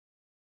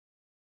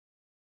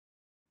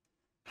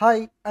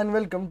Hi and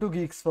welcome to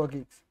Geeks for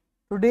Geeks.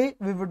 Today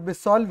we would be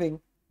solving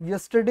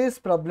yesterday's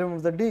problem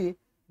of the day,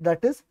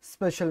 that is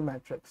special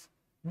matrix.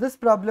 This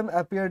problem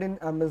appeared in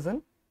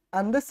Amazon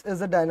and this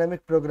is a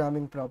dynamic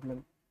programming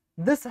problem.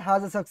 This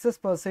has a success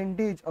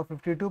percentage of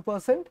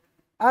 52%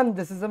 and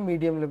this is a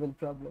medium level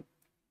problem.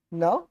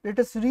 Now let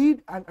us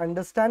read and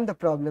understand the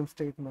problem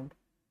statement.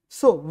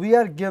 So we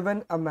are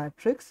given a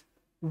matrix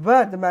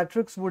where the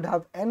matrix would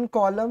have n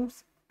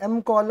columns,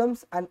 m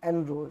columns and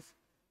n rows.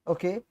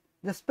 Okay.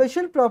 The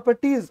special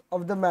properties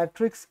of the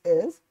matrix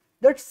is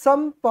that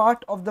some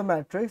part of the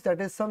matrix, that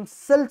is some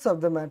cells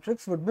of the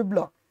matrix, would be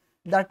blocked.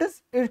 That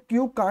is, if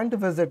you can't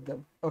visit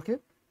them. Okay.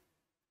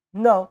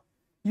 Now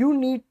you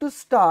need to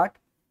start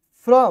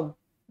from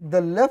the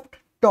left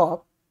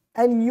top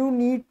and you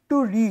need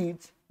to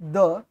reach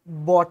the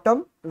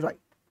bottom right.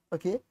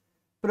 Okay.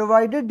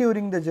 Provided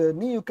during the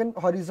journey you can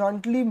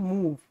horizontally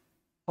move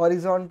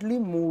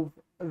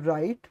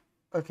right,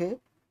 okay,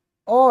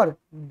 or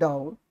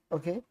down.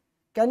 Okay.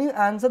 Can you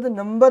answer the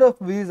number of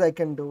ways I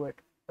can do it?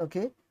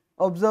 Okay,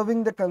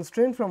 observing the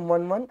constraint from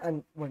 1, 1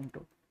 and 1,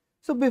 2.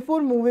 So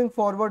before moving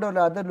forward, or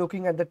rather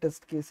looking at the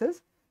test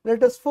cases,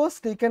 let us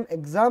first take an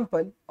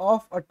example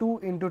of a 2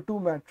 into 2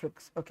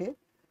 matrix. Okay,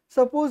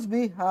 suppose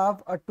we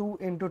have a 2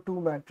 into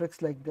 2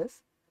 matrix like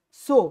this.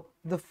 So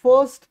the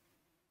first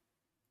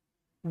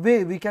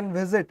way we can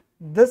visit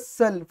this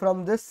cell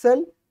from this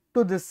cell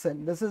to this cell.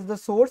 This is the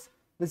source,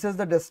 this is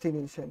the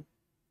destination.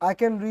 I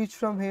can reach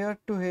from here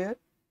to here.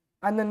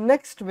 And the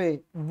next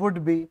way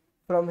would be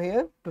from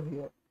here to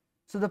here.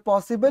 So the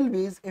possible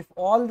ways, if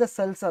all the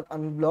cells are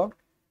unblocked,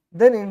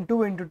 then in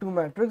 2 into 2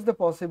 matrix the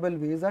possible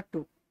ways are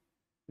 2.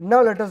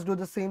 Now let us do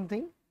the same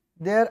thing.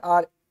 There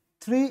are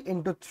 3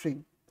 into 3.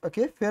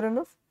 Okay, fair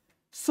enough.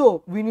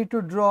 So we need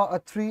to draw a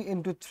 3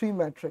 into 3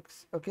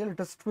 matrix. Okay, let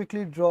us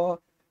quickly draw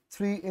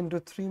 3 into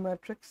 3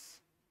 matrix.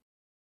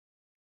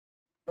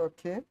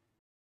 Okay,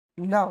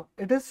 now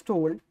it is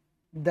told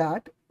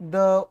that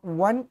the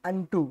 1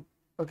 and 2.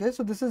 Okay,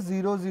 so this is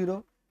 0,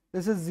 0,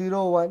 this is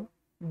 0, 1,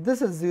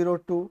 this is 0,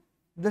 2,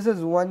 this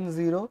is 1,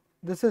 0,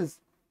 this is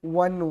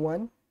 1,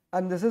 1,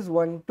 and this is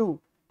 1, 2.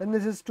 Then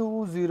this is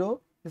 2,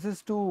 0, this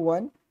is 2,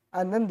 1,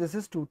 and then this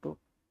is 2, 2.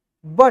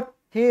 But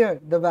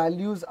here the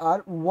values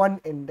are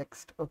 1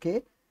 indexed.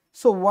 Okay,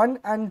 so 1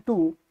 and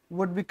 2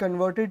 would be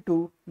converted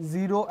to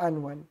 0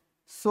 and 1.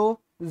 So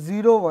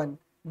 0, 1,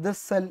 this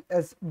cell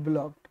is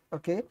blocked.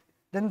 Okay,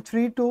 then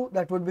 3, 2,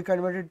 that would be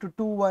converted to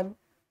 2, 1,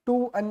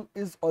 2 and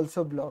is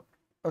also blocked.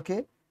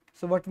 Okay,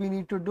 so what we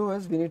need to do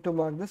is we need to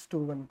mark this 2,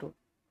 1, 2.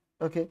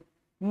 Okay,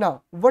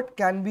 now what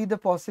can be the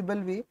possible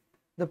way?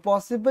 The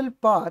possible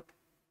path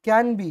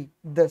can be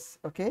this.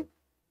 Okay,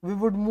 we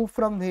would move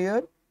from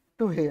here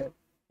to here.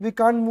 We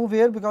can't move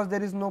here because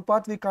there is no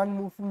path. We can't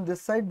move from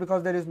this side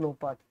because there is no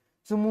path.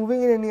 So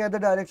moving in any other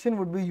direction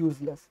would be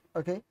useless.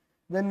 Okay,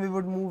 then we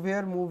would move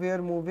here, move here,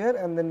 move here,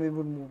 and then we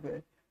would move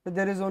here. So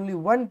there is only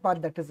one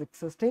path that is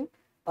existing.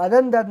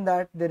 Other than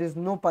that, there is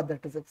no path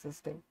that is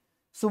existing.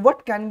 So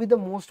what can be the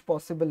most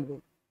possible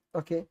way?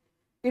 Okay,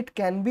 it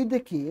can be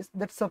the case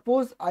that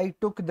suppose I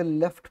took the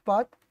left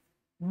path,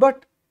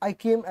 but I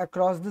came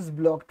across this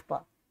blocked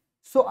path.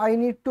 So I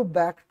need to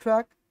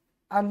backtrack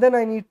and then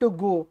I need to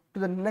go to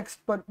the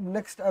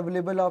next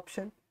available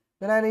option.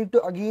 Then I need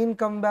to again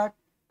come back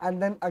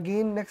and then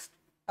again next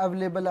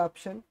available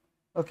option.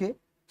 Okay,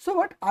 so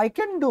what I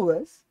can do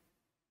is,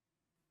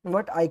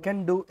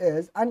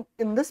 and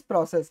in this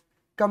process,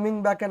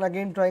 coming back and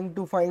again trying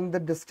to find the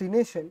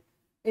destination,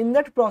 in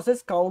that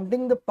process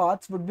counting the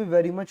paths would be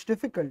very much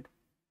difficult.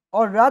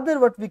 Or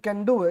rather what we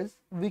can do is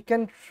we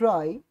can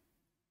try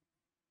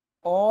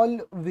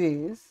all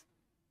ways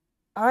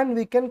and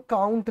we can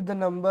count the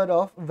number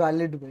of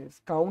valid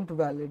ways,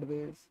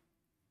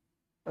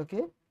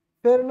 Okay,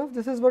 fair enough.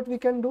 This is what we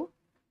can do.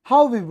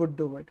 How we would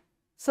do it?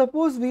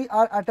 Suppose we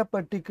are at a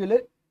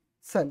particular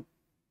cell,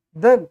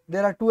 then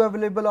there are 2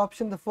 available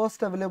options. The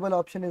first available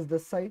option is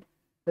this side,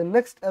 the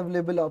next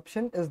available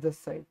option is this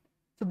side.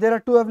 So there are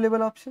 2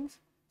 available options.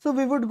 So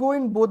we would go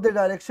in both the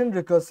direction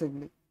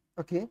recursively.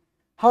 Okay,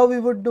 how we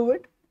would do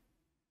it?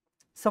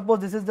 Suppose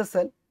this is the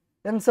cell,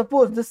 then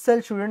suppose this cell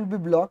shouldn't be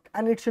blocked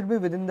and it should be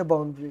within the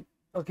boundary.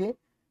 Okay,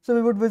 so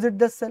we would visit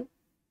this cell.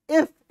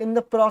 If in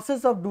the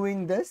process of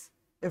doing this,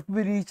 if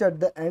we reach at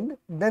the end,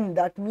 then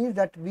that means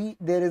that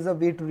there is a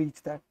way to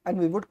reach that and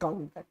we would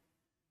count that.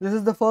 This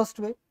is the first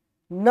way.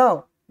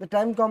 Now the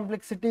time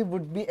complexity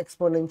would be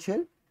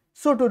exponential.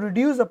 So to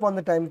reduce upon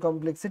the time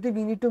complexity,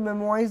 we need to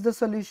memorize the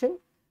solution.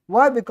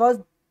 Why? Because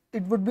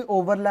it would be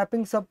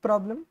overlapping sub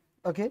problem.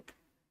 Okay,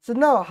 so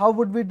now how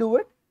would we do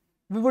it?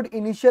 We would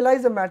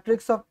initialize a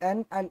matrix of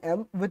n and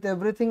m with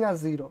everything as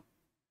 0.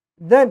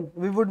 Then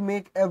we would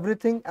make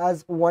everything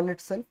as 1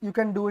 itself. You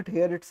can do it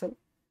here itself.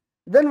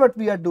 Then what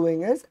we are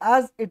doing is,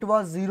 as it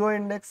was 0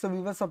 index, so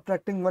we were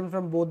subtracting 1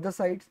 from both the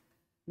sides.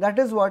 That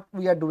is what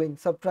we are doing,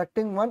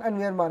 subtracting 1 and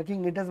we are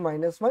marking it as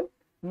 -1.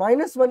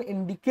 -1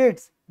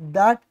 indicates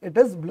that it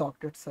is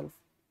blocked itself.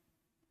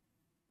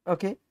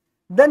 Okay,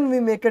 then we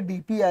make a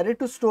DP array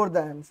to store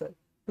the answer.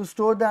 To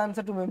store the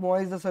answer, to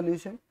memorize the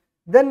solution.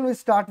 Then we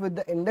start with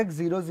the index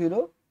 0,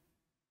 0,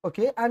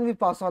 okay, and we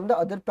pass on the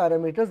other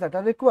parameters that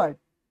are required.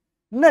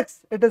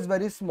 Next, it is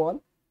very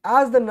small.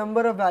 As the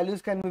number of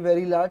values can be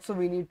very large, so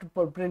we need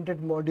to print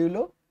it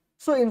modulo.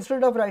 So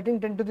instead of writing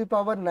 10 to the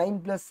power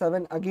 9 plus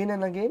 7 again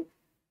and again,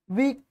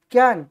 we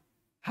can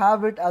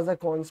have it as a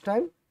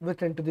constant with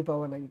 10 to the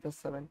power 9 plus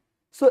 7.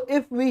 So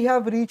if we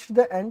have reached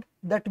the end,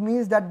 that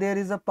means that there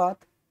is a path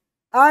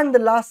and the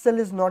last cell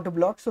is not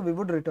blocked, so we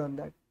would return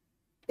that.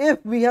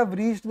 If we have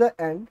reached the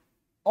end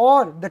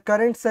or the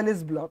current cell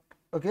is blocked,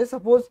 okay,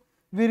 suppose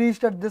we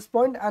reached at this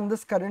point and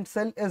this current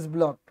cell is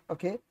blocked,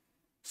 okay,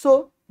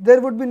 so there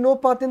would be no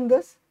path in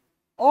this.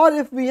 Or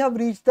if we have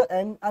reached the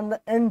end and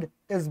the end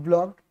is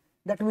blocked,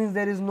 that means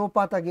there is no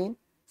path again,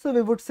 so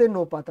we would say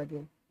no path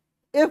again.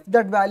 If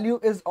that value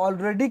is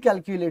already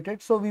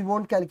calculated, so we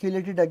won't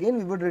calculate it again,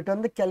 we would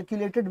return the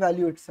calculated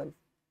value itself.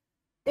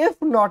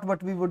 If not,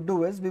 what we would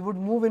do is we would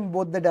move in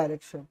both the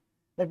direction,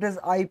 that is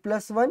I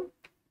plus 1,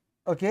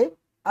 okay,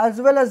 as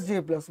well as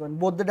j plus 1,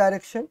 both the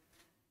direction.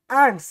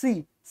 And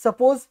see,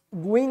 suppose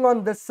going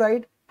on this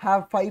side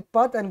have 5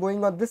 path and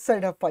going on this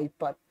side have 5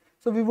 path.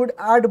 So we would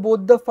add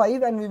both the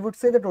 5 and we would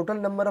say the total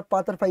number of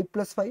path are 5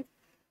 plus 5.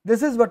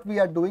 This is what we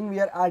are doing. We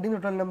are adding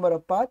total number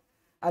of path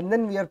and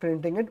then we are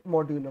printing it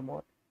modulo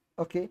mod.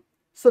 Okay.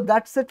 So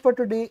that's it for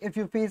today. If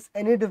you face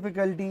any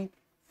difficulty,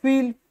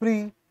 feel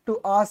free to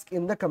ask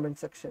in the comment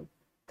section.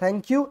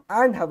 Thank you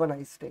and have a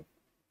nice day.